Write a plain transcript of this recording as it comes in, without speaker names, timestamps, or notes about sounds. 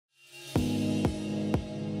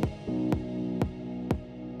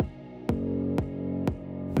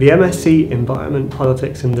The MSc Environment,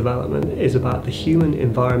 Politics and Development is about the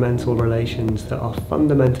human-environmental relations that are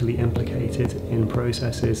fundamentally implicated in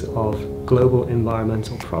processes of global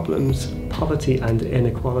environmental problems, poverty and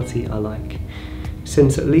inequality alike.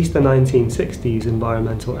 Since at least the 1960s,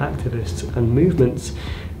 environmental activists and movements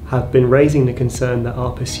have been raising the concern that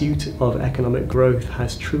our pursuit of economic growth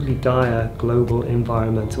has truly dire global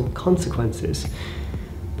environmental consequences.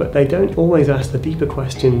 But they don't always ask the deeper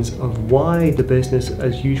questions of why the business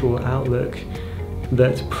as usual outlook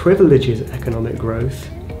that privileges economic growth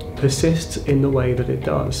persists in the way that it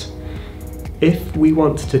does. If we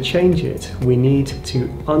want to change it, we need to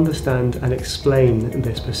understand and explain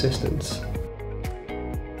this persistence.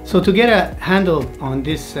 So to get a handle on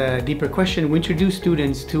this deeper question, we introduce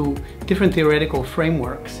students to different theoretical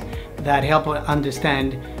frameworks that help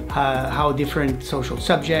understand how different social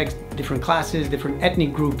subjects, different classes, different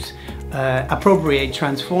ethnic groups appropriate,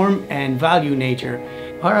 transform and value nature.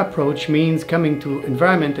 Our approach means coming to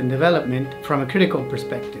environment and development from a critical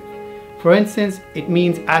perspective. For instance, it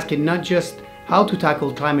means asking not just how to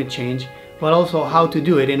tackle climate change, but also how to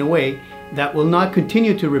do it in a way that will not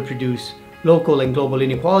continue to reproduce local and global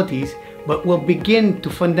inequalities, but will begin to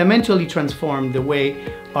fundamentally transform the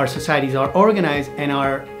way our societies are organized and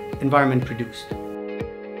our environment produced.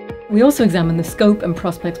 We also examine the scope and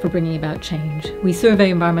prospects for bringing about change. We survey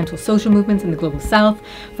environmental social movements in the global south,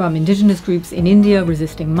 from indigenous groups in India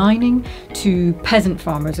resisting mining to peasant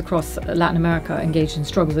farmers across Latin America engaged in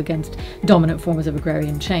struggles against dominant forms of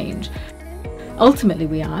agrarian change. Ultimately,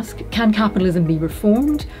 we ask, can capitalism be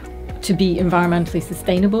reformed to be environmentally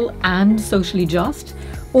sustainable and socially just?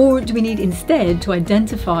 Or do we need instead to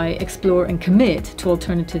identify, explore and commit to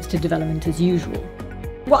alternatives to development as usual?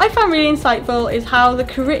 What I found really insightful is how the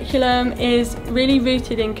curriculum is really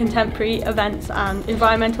rooted in contemporary events and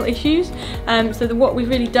environmental issues. What we've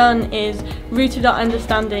really done is rooted our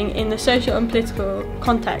understanding in the social and political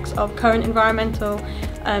context of current environmental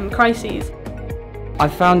crises. I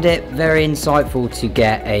found it very insightful to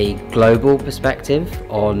get a global perspective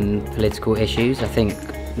on political issues. I think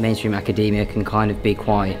mainstream academia can kind of be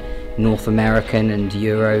quite North American and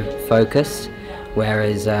Euro focused,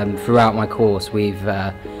 whereas throughout my course we've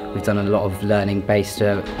done a lot of learning based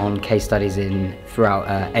on case studies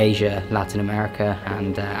throughout Asia, Latin America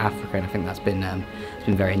and Africa, and I think that's been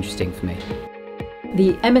very interesting for me.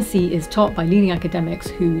 The MSc is taught by leading academics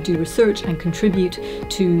who do research and contribute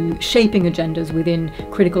to shaping agendas within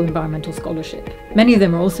critical environmental scholarship. Many of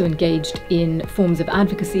them are also engaged in forms of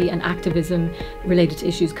advocacy and activism related to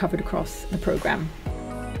issues covered across the programme.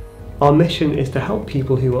 Our mission is to help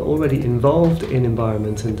people who are already involved in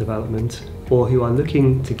environment and development, or who are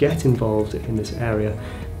looking to get involved in this area,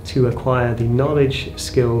 to acquire the knowledge,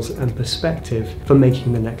 skills and perspective for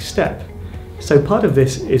making the next step. So part of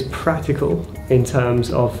this is practical in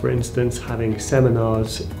terms of, for instance, having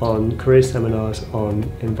career seminars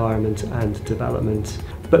on environment and development.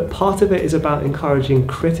 But part of it is about encouraging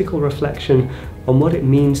critical reflection on what it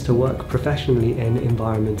means to work professionally in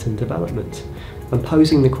environment and development, and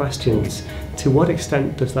posing the questions, to what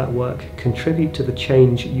extent does that work contribute to the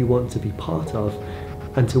change you want to be part of,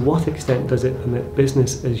 and to what extent does it permit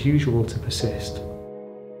business as usual to persist?